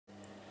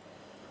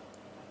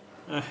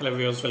Hello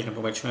viewers, welcome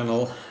to my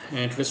channel.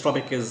 Today's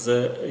topic is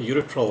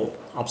ureteral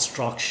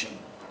obstruction.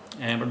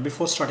 But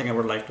before starting, I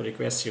would like to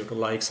request you to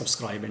like,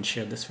 subscribe and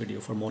share this video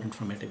for more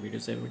informative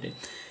videos every day.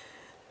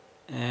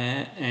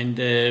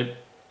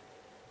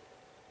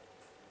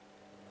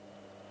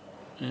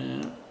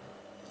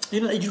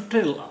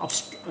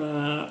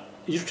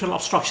 Ureteral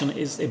obstruction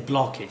is a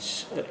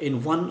blockage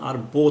in one or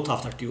both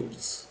of the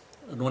tubes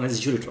known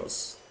as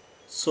ureters.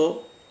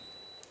 So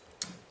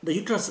the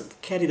uterus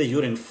carry the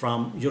urine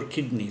from your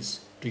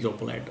kidneys to your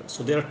bladder.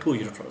 So there are two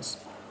ureters.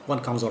 One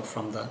comes out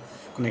from the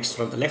connects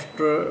from the left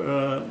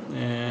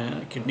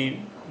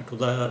kidney to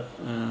the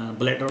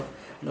bladder,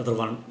 another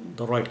one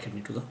the right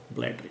kidney to the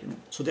bladder.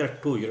 So there are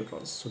two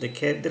ureters. So they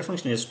carry, their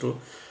function is to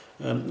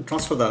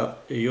transfer the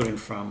urine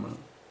from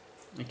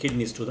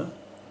kidneys to the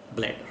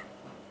bladder.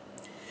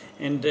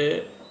 And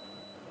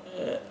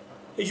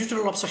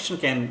ureteral obstruction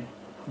can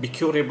be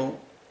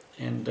curable,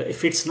 and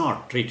if it's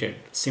not treated,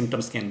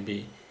 symptoms can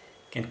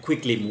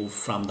quickly move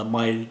from the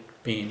mild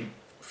pain,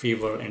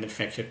 fever and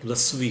infection to the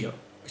severe,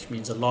 which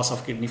means a loss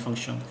of kidney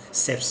function,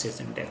 sepsis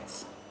and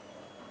death.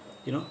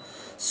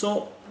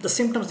 So the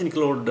symptoms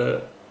include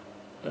the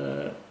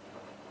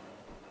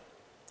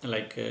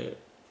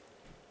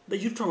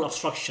ureteral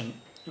obstruction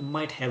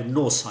might have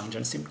no signs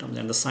and symptoms,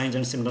 and the signs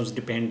and symptoms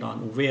depend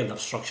on where the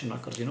obstruction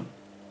occurs,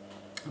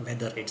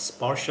 whether it's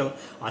partial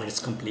or it's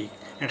complete,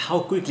 and how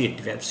quickly it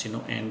develops,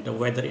 and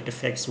whether it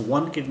affects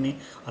one kidney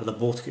or the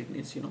both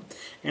kidneys,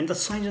 and the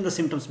signs and the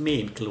symptoms may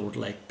include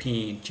like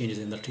pain, changes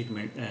in the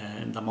treatment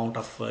and the amount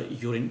of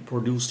urine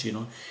produced,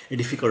 a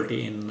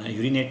difficulty in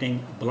urinating,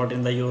 blood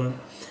in the urine,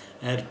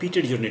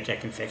 repeated urinary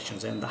tract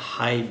infections, and the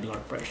high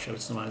blood pressure,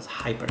 it's known as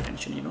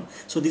hypertension.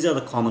 So these are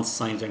the common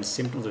signs and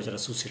symptoms which are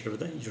associated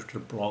with the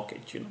ureteral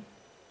blockage,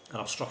 or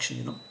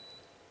obstruction.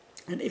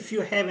 And if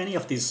you have any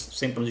of these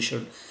symptoms, you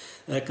should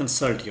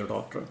consult your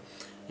doctor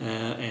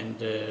and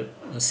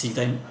seek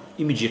the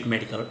immediate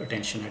medical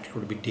attention. It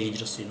could be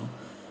dangerous,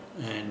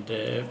 and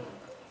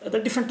the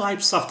different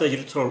types of the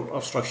ureteral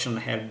obstruction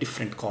have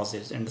different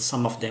causes, and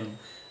some of them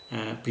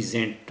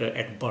present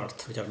at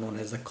birth, which are known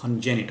as the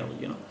congenital,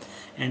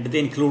 and they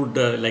include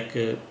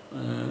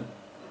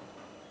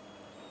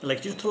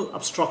ureteral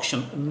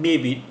obstruction may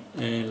be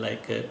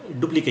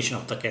duplication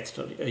of the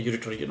catheter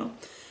ureter,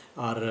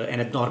 or an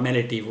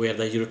abnormality where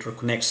the ureter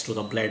connects to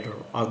the bladder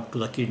or to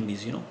the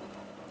kidneys,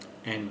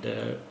 and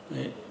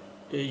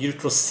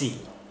ureteral seal,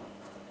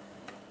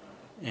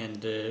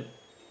 and the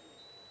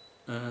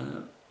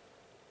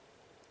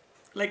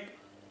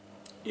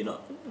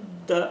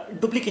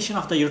duplication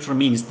of the ureter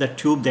means the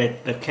tube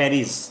that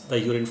carries the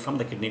urine from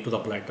the kidney to the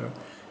bladder,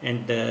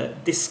 and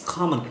this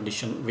common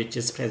condition which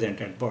is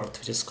present at birth,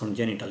 which is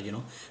congenital,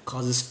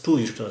 causes two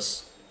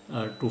ureters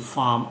to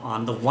form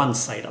on the one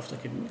side of the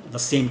kidney, the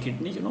same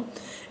kidney,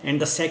 and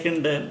the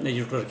second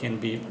ureter can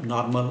be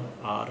normal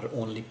or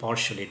only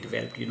partially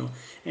developed,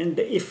 and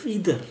if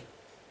either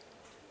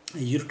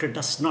ureter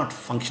does not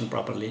function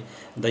properly,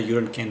 the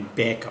urine can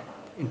back up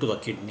into the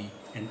kidney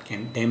and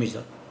can damage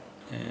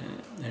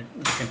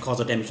can cause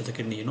a damage to the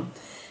kidney,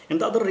 and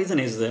the other reason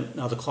is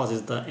the cause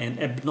is an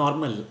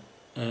abnormal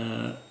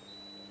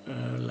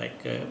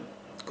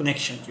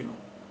connection,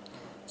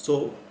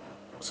 so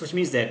which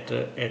means that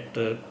at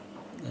the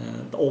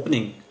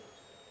opening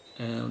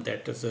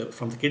that is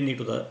from the kidney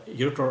to the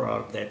ureter,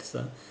 or that's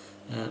the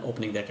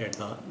opening that at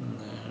the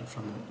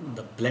from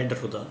the bladder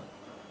to the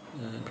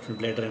between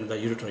bladder and the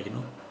ureter,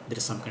 there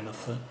is some kind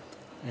of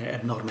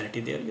abnormality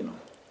there,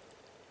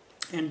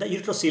 and the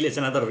ureteral seal is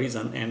another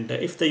reason. And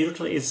if the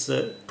ureter is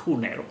too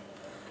narrow,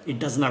 it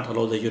does not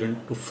allow the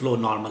urine to flow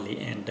normally,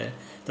 and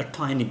the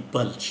tiny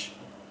bulge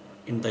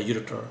in the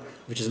ureter,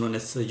 which is known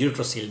as the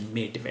ureteral seal,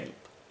 may develop,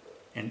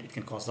 and it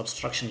can cause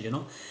obstruction,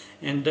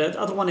 and the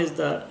other one is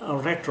the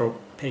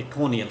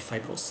retroperitoneal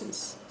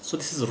fibrosis. So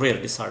this is a rare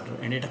disorder,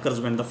 and it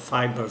occurs when the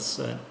fiber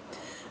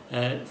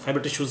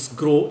tissues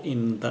grow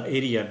in the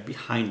area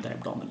behind the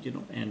abdomen,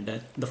 and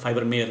the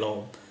fiber may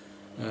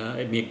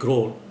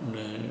grow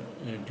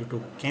due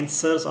to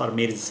cancers, or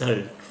may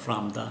result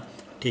from the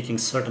taking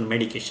certain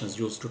medications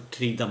used to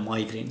treat the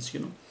migraines,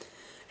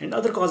 and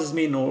other causes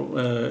may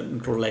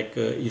include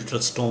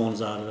ureteral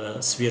stones,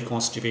 or severe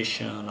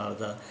constipation, or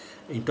the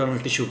internal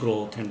tissue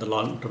growth, and the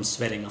long-term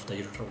swelling of the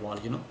ureteral wall,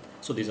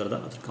 So these are the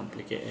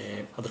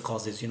other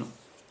causes,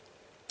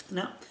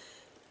 Now,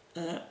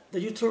 the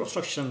ureteral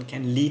obstruction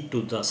can lead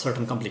to the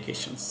certain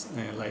complications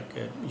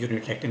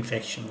urinary tract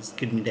infections,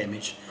 kidney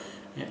damage,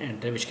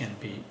 and which can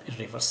be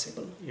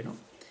irreversible,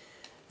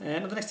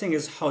 And the next thing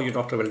is how your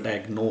doctor will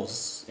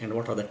diagnose and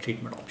what are the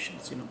treatment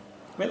options,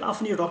 Well,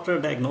 often your doctor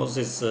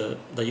diagnoses the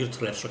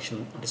ureteral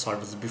obstruction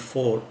disorders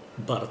before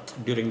birth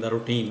during the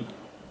routine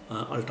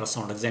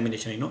ultrasound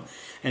examination,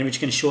 and which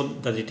can show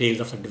the details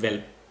of the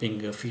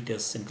developing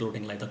fetus,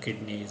 including like the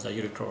kidneys, the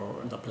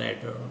ureter, the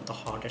bladder, the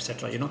heart,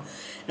 etc.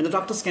 And the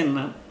doctors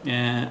can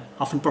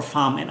often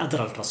perform another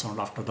ultrasound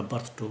after the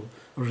birth to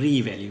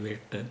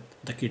re-evaluate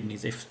the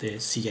kidneys if they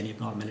see any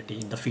abnormality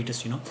in the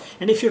fetus,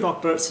 And if your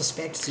doctor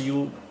suspects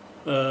you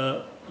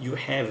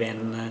have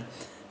an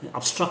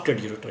obstructed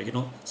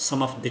ureter,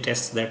 some of the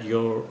tests that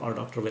your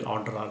doctor will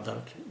order are the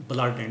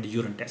blood and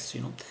urine tests,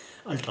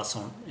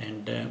 ultrasound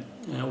and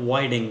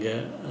widening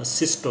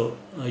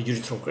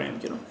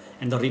cystourethrogram,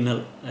 and the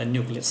renal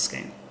nuclear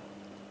scan.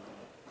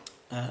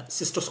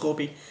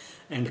 Cystoscopy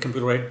and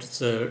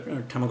computerized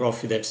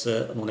tomography, that's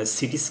known as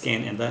CT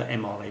scan, and the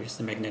MRI, which is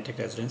the magnetic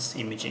resonance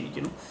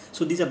imaging.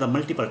 So these are the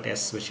multiple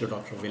tests which your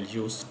doctor will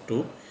use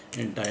to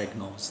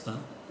diagnose the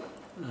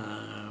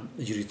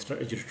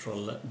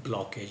ureteral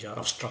blockage or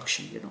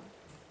obstruction.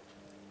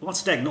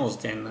 Once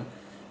diagnosed, then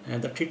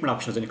the treatment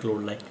options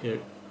include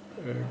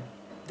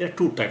there are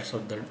two types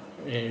of the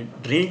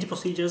drainage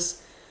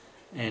procedures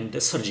and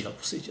the surgical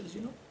procedures.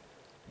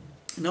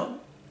 Now,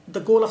 the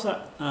goal of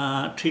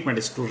the treatment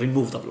is to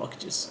remove the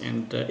blockages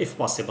and, if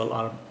possible,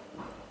 or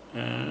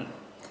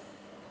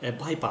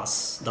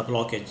bypass the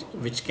blockage,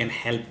 which can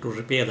help to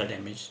repair the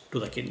damage to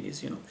the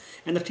kidneys.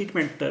 And the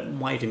treatment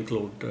might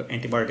include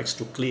antibiotics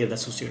to clear the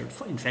associated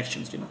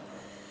infections.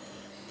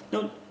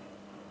 Now,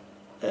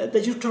 the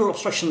ureteral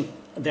obstruction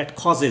that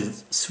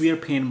causes severe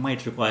pain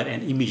might require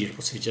an immediate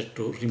procedure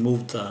to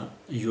remove the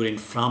urine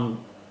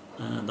from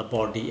the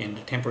body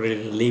and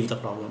temporarily relieve the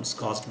problems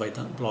caused by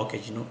the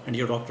blockage, and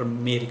your doctor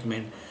may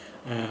recommend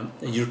a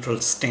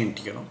ureteral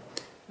stent, or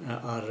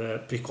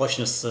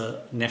precautionous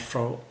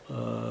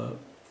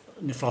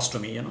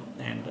nephrostomy,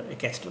 and a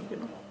catheter,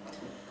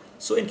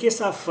 So in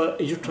case of a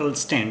ureteral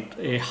stent,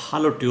 a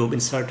hollow tube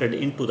inserted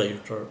into the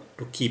ureter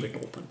to keep it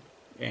open,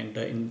 and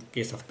in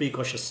case of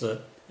precocious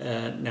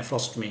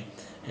nephrostomy,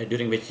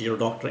 during which your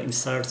doctor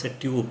inserts a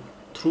tube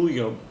through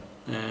your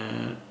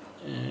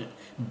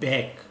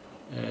back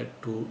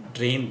to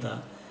drain the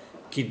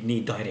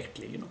kidney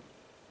directly,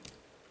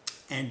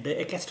 And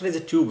a catheter is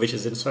a tube which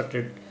is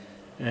inserted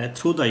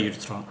through the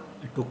urethra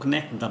to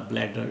connect the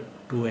bladder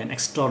to an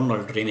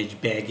external drainage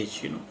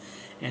baggage,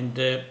 And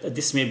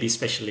this may be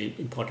especially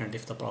important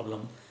if the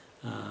problem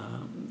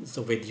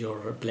with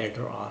your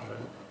bladder are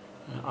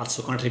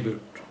also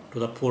contribute to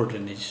the poor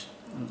drainage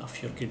of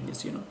your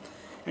kidneys,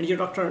 And your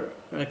doctor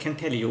can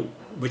tell you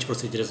which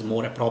procedure is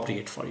more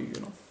appropriate for you,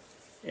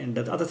 And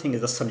the other thing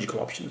is the surgical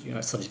options,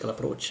 surgical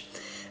approach.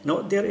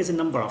 Now, there is a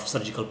number of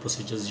surgical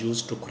procedures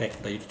used to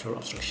correct the ureteral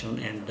obstruction,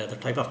 and the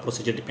type of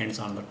procedure depends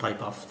on the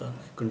type of the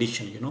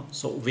condition,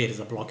 So where is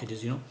the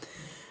blockages,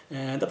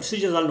 The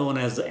procedures are known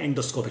as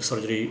endoscopic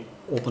surgery,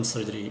 open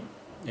surgery,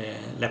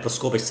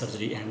 laparoscopic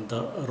surgery, and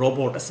the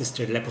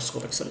robot-assisted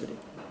laparoscopic surgery.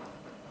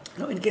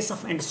 Now, in case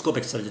of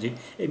endoscopic surgery,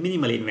 a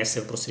minimally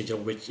invasive procedure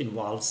which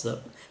involves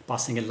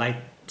passing a light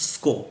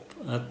scope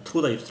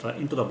through the urethra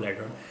into the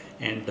bladder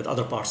and the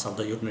other parts of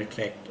the urinary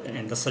tract,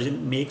 and the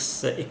surgeon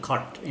makes a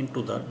cut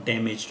into the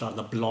damaged or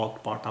the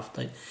blocked part of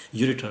the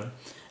ureter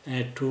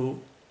to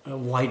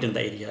widen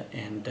the area,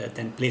 and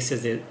then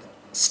places a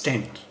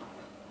stent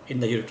in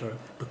the ureter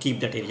to keep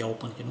that area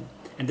open,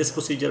 And this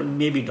procedure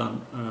may be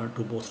done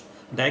to both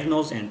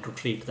diagnose and to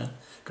treat the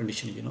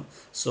condition,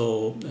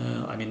 So,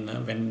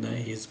 when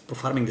he's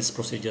performing this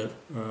procedure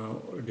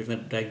during the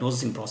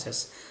diagnosing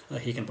process,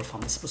 he can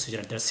perform this procedure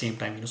at the same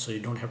time, So you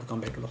don't have to come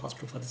back to the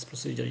hospital for this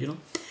procedure,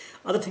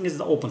 Other thing is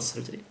the open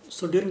surgery.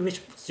 So during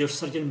which your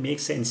surgeon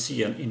makes an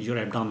incision in your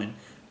abdomen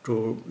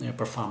to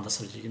perform the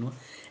surgery,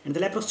 And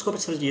the laparoscopic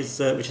surgery is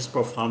which is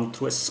performed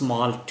through a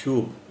small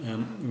tube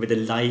with a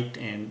light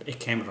and a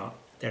camera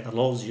that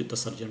allows the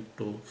surgeon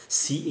to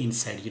see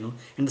inside,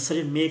 And the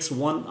surgeon makes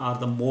one or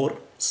the more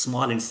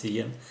small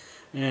incision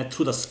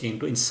through the skin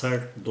to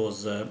insert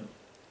those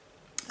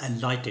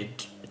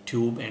lighted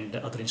tube and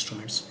other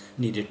instruments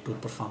needed to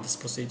perform this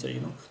procedure,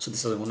 So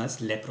this is known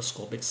as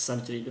laparoscopic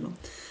surgery,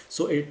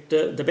 So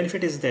the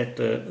benefit is that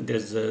there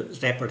is a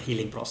rapid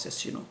healing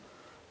process,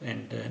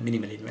 and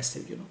minimally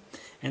invasive,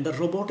 And the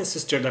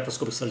robot-assisted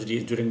laparoscopic surgery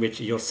is during which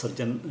your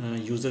surgeon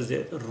uses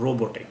a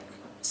robotic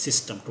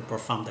system to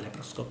perform the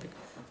laparoscopic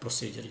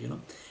procedure,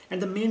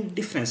 And the main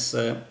difference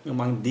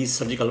among these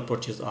surgical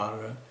approaches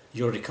are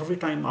your recovery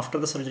time after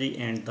the surgery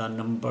and the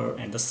number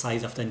and the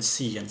size of the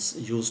incisions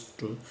used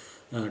to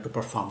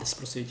perform this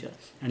procedure.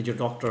 And your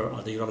doctor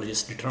or the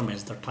urologist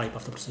determines the type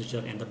of the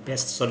procedure and the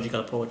best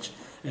surgical approach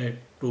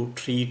to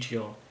treat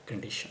your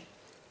condition.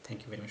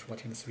 Thank you very much for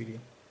watching this video.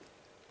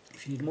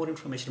 If you need more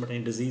information about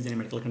any disease, any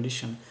medical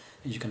condition,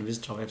 you can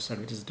visit our website,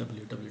 which is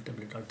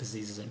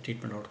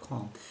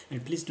www.diseasesandtreatment.com.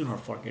 And please do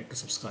not forget to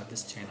subscribe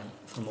this channel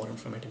for more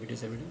informative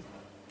videos every day.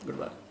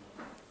 Goodbye.